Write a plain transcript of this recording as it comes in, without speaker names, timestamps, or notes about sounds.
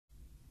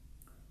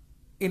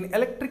In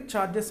electric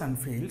charges and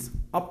fields,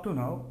 up to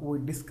now we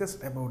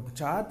discussed about the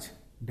charge,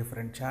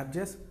 different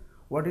charges,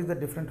 what is the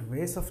different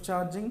ways of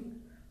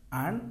charging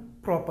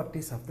and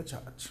properties of the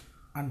charge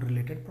and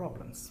related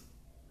problems.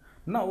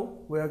 Now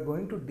we are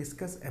going to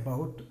discuss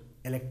about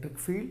electric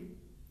field,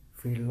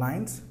 field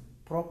lines,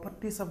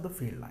 properties of the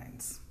field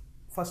lines.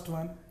 First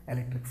one,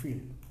 electric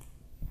field.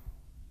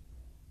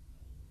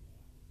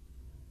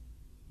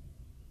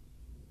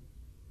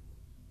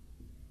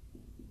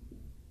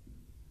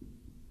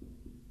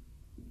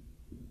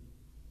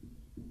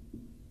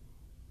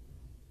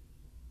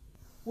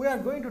 We are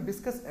going to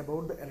discuss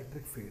about the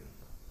electric field.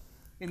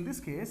 In this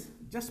case,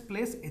 just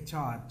place a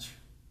charge,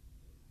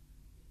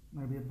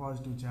 maybe a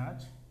positive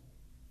charge,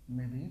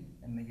 maybe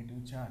a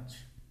negative charge.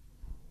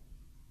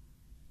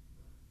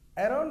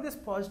 Around this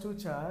positive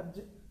charge,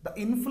 the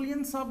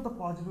influence of the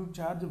positive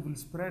charge will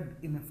spread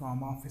in a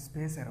form of a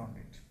space around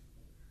it.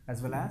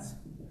 As well as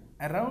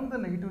around the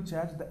negative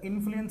charge, the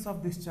influence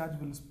of this charge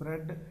will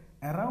spread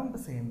around the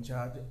same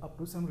charge up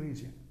to some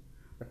region.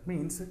 That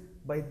means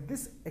by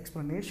this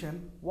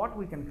explanation, what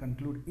we can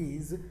conclude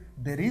is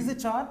there is a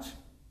charge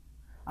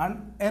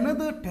and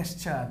another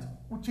test charge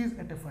which is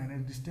at a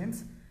finite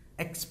distance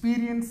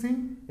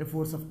experiencing a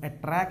force of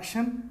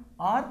attraction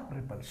or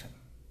repulsion.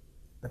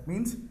 That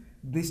means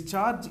this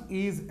charge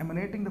is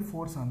emanating the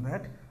force on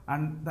that,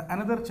 and the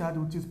another charge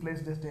which is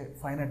placed just a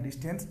finite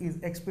distance is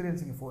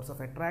experiencing a force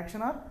of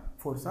attraction or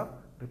force of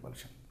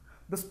repulsion.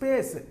 The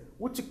space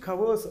which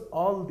covers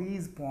all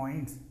these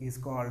points is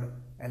called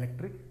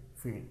electric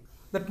field.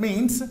 That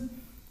means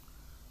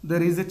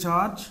there is a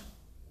charge,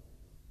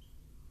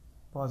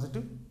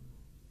 positive.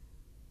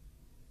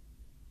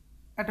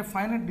 At a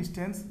finite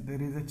distance,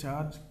 there is a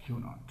charge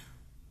Q0.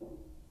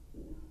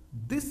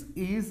 This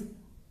is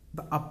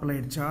the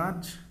applied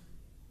charge.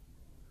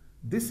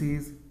 This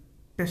is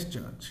test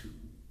charge.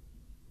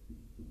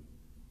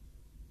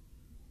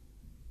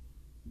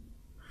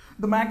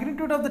 The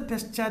magnitude of the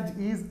test charge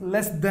is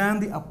less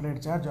than the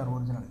applied charge or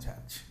original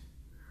charge.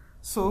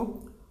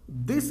 So,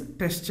 this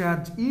test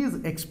charge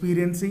is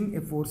experiencing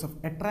a force of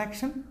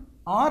attraction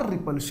or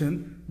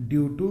repulsion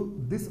due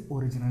to this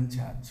original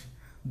charge.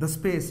 The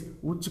space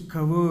which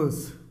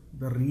covers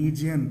the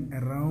region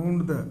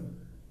around the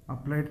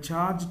applied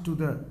charge to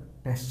the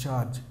test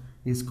charge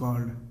is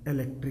called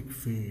electric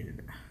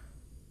field.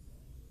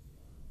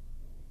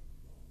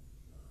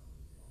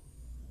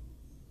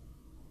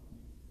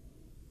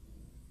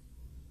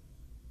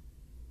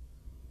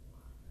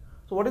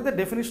 So what is the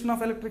definition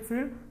of electric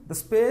field? The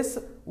space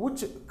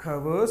which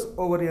covers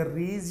over a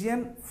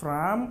region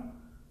from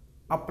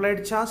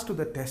applied charge to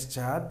the test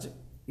charge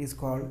is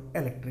called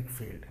electric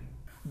field.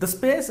 The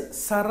space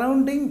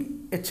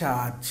surrounding a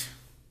charge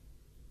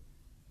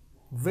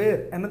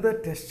where another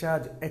test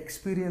charge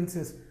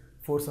experiences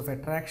force of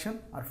attraction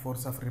or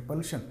force of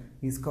repulsion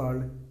is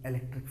called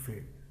electric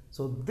field.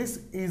 So this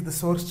is the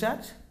source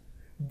charge.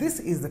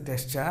 This is the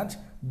test charge.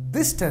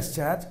 This test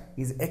charge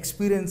is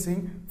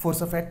experiencing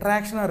force of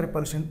attraction or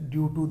repulsion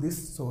due to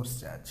this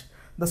source charge.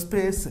 The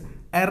space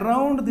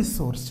around this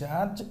source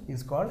charge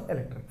is called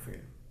electric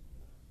field.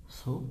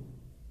 So,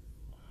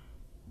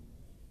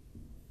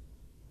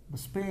 the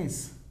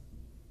space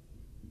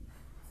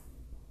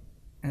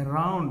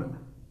around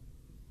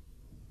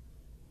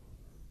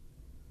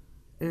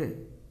a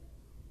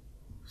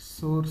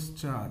source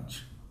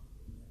charge,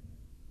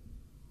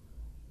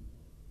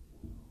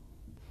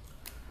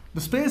 the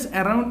space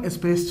around a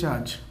space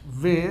charge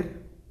where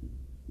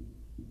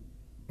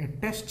a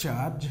test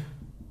charge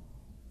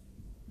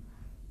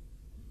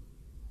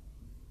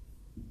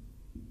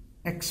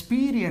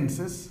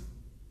experiences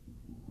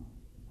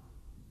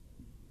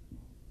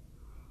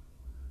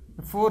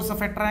the force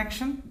of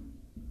attraction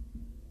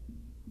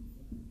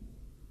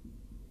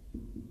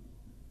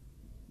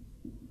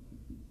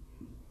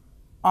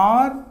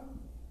or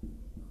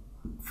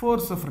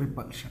force of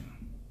repulsion.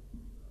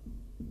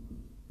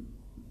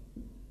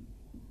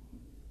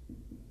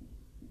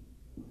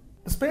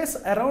 The space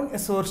around a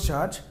source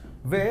charge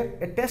where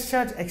a test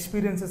charge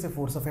experiences a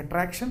force of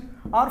attraction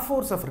or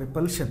force of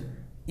repulsion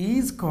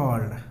is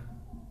called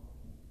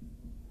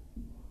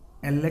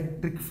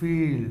electric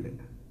field.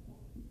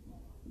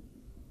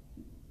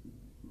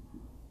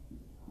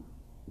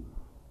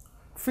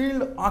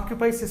 Field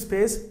occupies a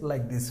space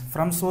like this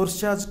from source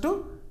charge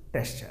to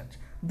test charge.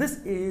 This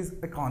is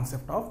the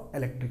concept of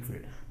electric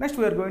field. Next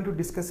we are going to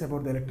discuss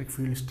about the electric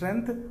field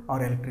strength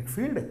or electric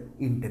field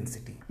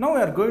intensity. Now we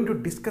are going to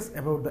discuss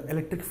about the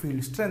electric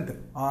field strength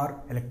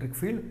or electric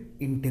field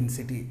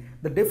intensity.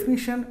 The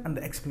definition and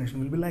the explanation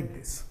will be like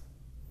this.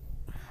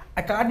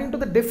 According to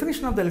the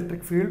definition of the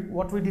electric field,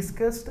 what we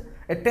discussed,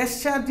 a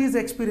test charge is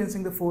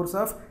experiencing the force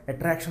of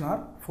attraction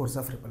or force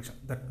of repulsion.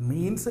 That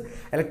means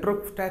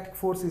electrostatic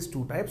force is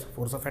two types,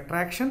 force of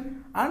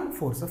attraction and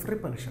force of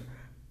repulsion.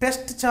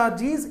 Test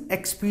charge is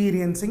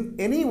experiencing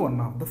any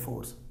one of the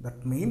force.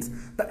 That means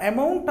the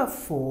amount of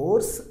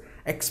force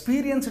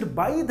experienced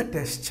by the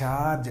test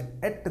charge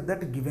at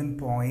that given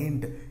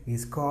point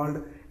is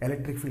called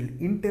electric field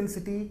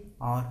intensity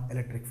or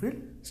electric field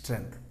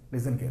strength.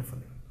 Listen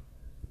carefully.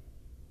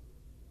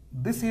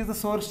 This is the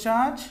source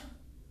charge.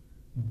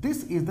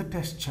 This is the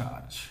test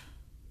charge.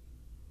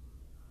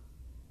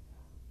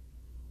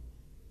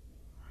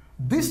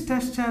 This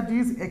test charge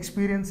is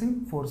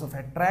experiencing force of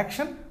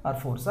attraction or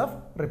force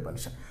of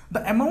repulsion.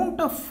 The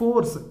amount of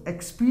force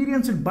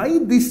experienced by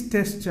this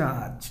test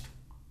charge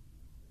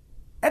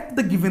at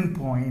the given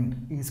point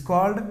is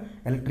called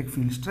electric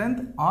field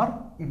strength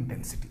or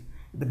intensity.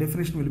 The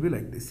definition will be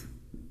like this.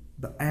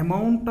 The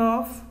amount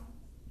of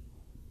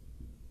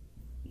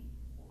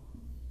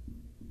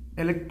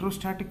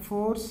electrostatic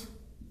force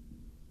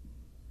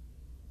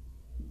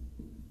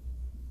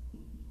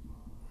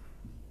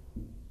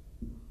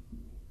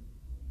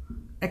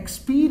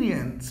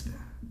experienced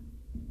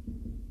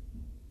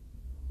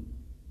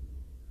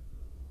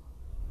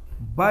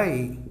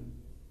by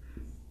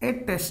a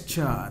test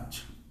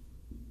charge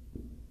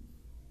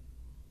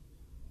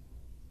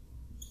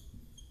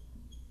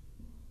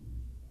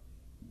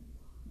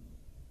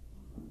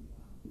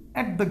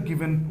at the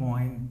given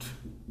point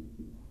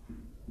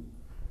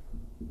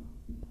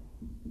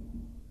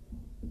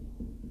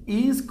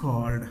is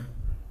called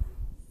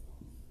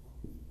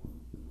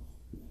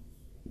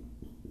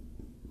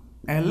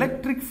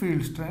electric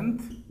field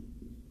strength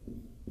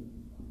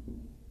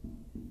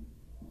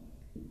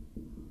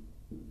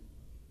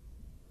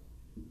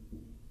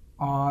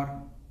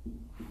or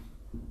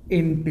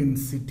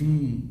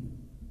intensity.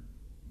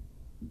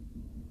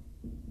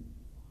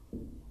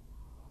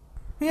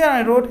 Here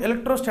I wrote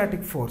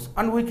electrostatic force,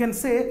 and we can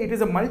say it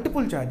is a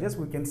multiple charges.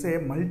 We can say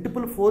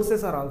multiple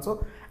forces are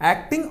also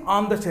acting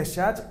on the test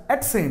charge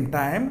at same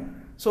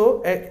time,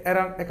 so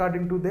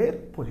according to their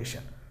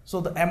position. So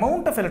the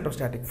amount of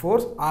electrostatic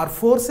force or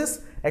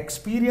forces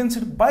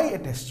experienced by a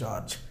test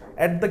charge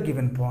at the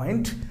given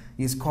point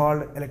is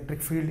called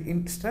electric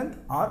field strength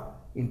or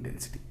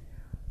intensity.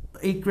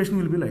 The equation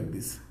will be like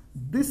this.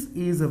 This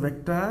is a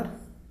vector.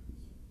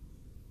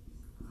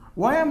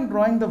 Why I am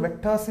drawing the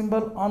vector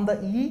symbol on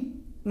the E?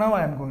 Now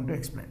I am going to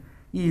explain.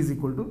 E is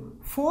equal to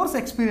force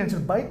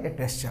experienced by a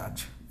test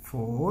charge.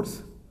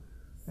 Force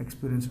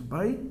experienced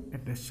by a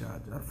test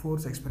charge or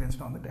force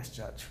experienced on the test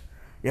charge.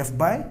 F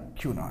by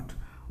Q naught.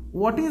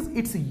 What is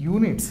its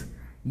units?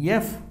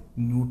 F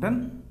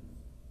Newton,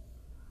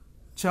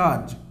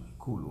 charge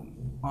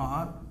Coulomb,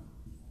 or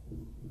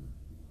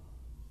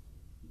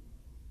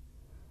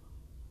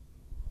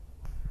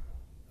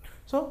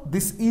so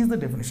this is the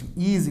definition.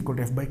 E is equal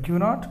to F by Q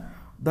naught.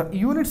 The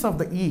units of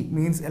the E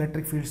means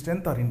electric field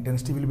strength or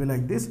intensity will be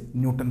like this: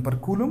 Newton per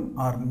Coulomb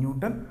or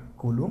Newton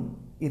Coulomb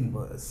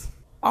inverse.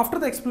 After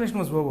the explanation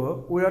was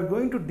over, we are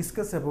going to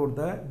discuss about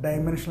the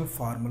dimensional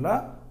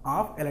formula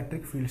of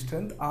electric field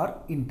strength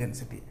or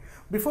intensity.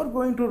 Before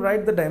going to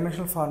write the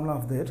dimensional formula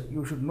of that,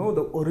 you should know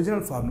the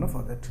original formula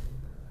for that.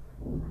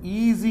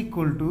 E is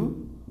equal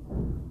to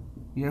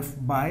F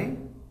by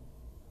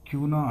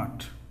Q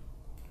naught.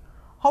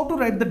 How to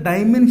write the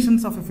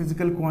dimensions of a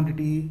physical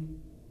quantity?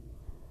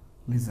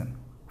 Listen.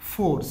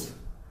 Force.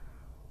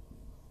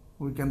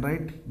 We can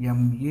write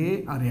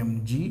MA or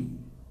MG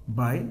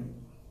by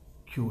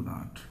Q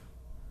naught.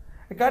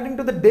 According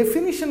to the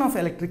definition of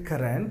electric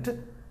current,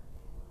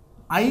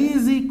 I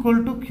is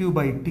equal to Q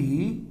by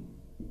T.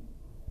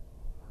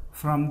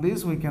 From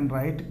this we can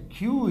write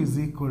Q is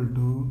equal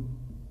to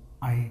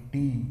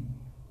IT.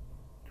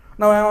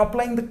 Now I am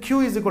applying the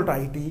Q is equal to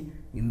IT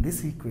in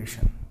this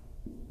equation.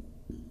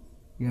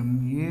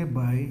 MA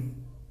by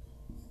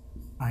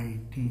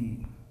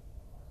IT.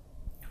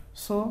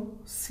 So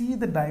see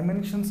the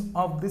dimensions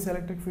of this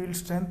electric field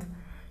strength.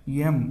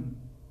 M,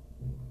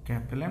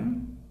 capital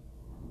M,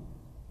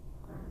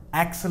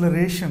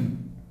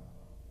 acceleration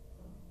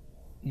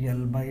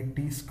L by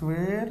T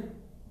square,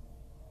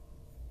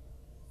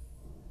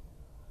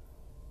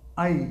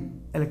 I,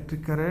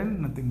 electric current,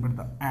 nothing but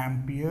the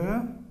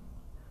ampere,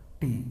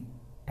 T,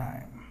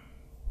 time.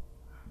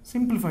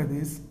 Simplify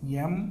this.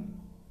 M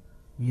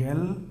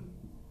L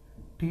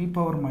T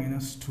power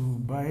minus 2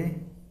 by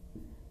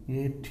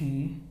AT,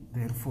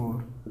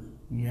 therefore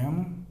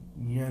M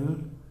L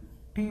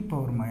T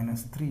power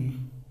minus 3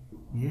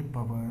 A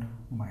power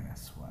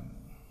minus 1.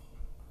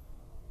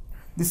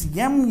 This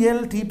M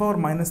L T power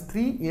minus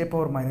 3 A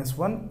power minus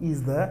 1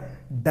 is the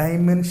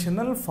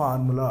dimensional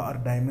formula or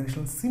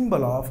dimensional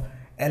symbol of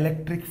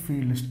electric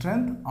field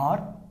strength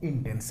or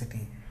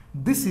intensity.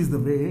 This is the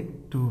way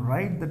to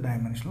write the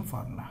dimensional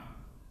formula.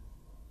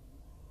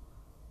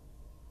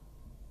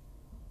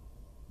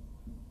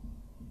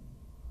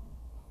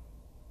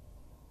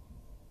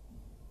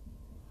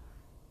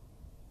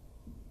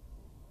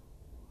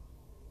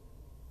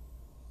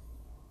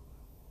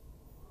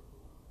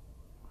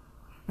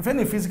 If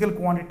any physical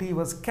quantity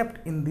was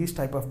kept in these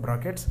type of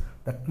brackets,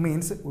 that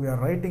means we are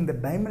writing the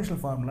dimensional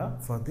formula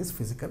for this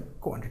physical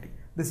quantity.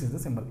 This is the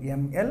symbol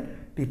ML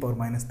T power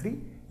minus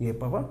 3 A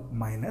power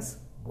minus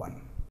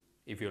 1.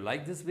 If you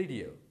like this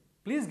video,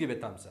 please give a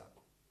thumbs up.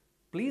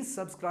 Please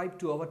subscribe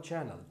to our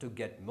channel to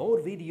get more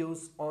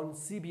videos on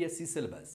CBSE syllabus.